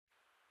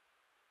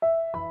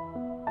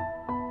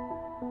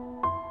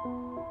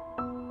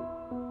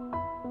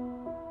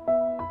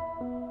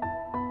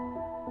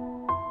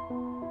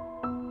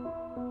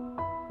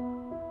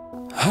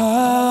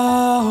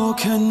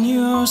can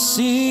you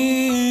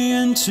see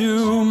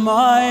into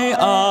my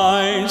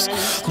eyes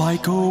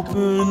like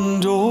open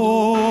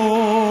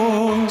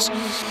doors,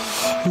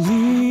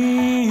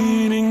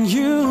 leading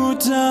you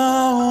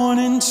down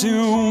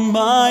into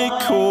my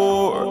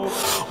core,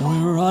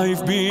 where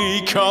I've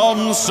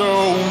become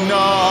so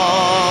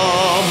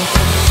numb?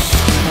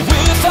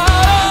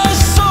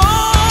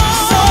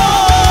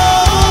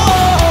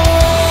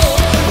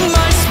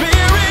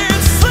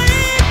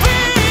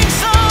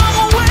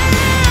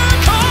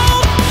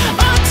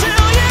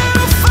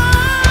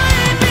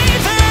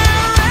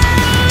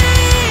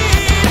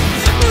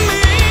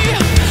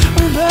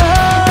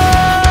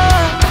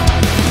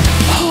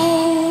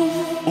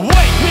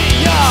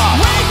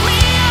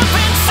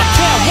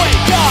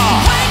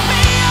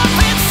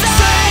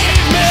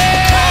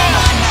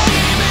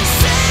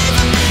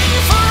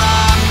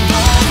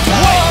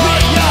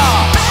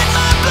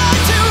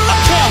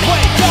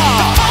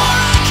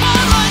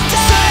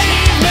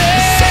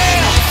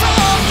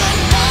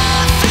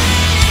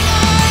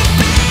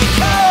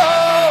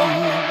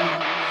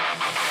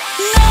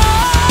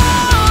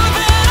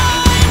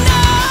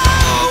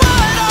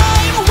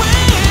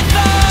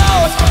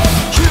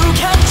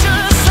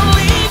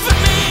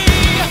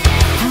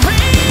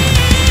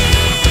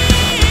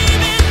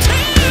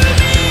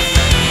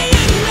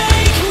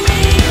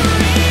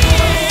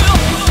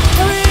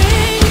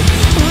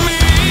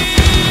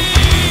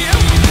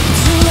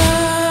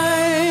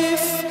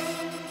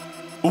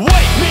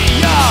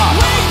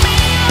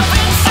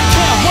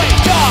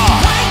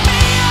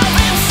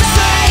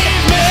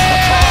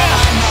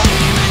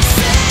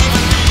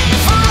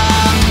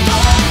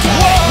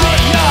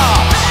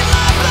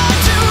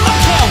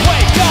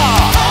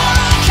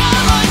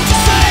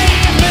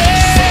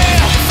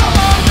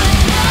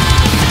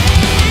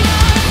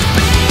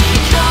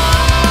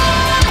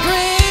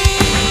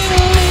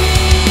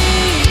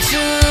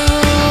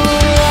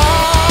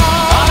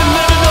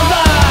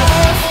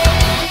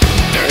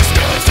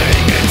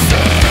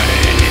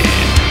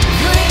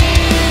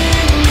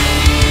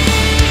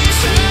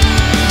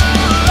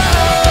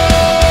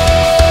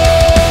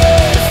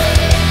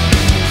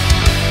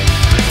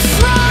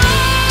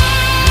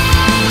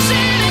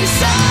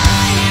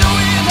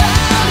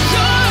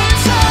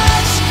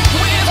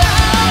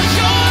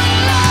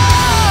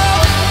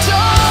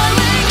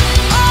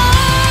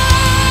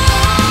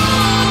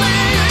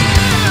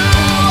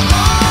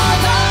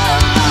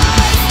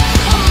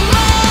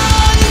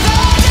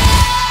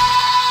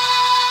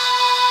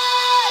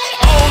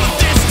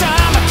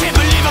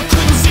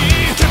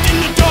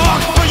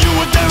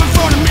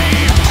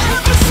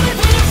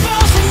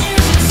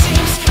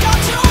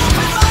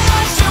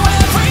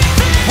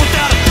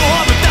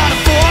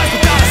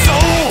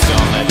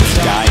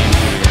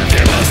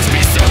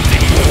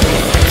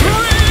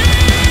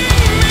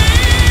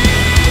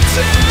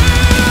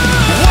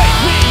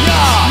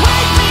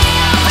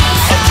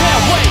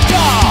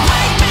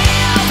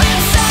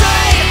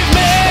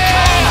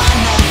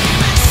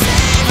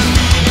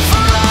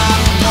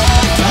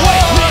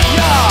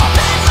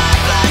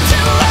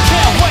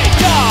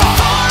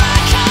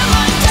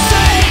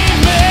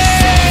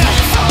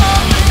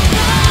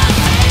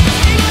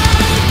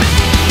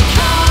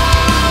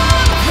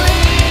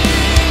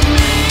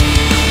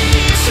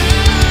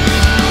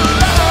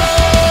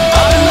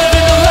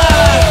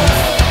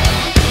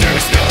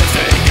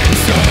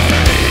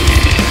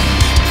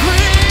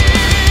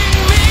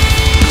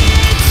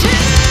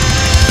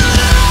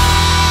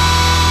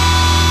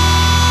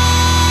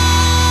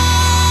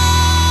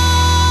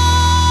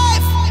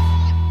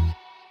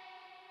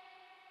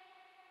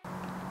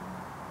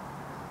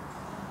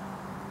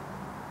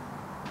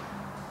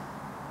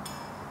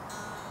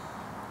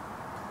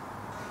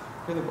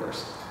 You're the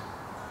worst.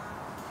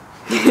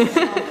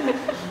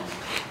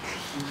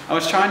 I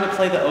was trying to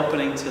play the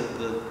opening to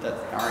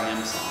that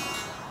REM song.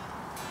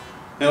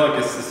 Hey look,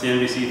 it's the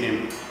NBC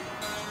theme.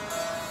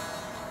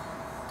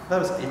 That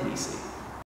was NBC.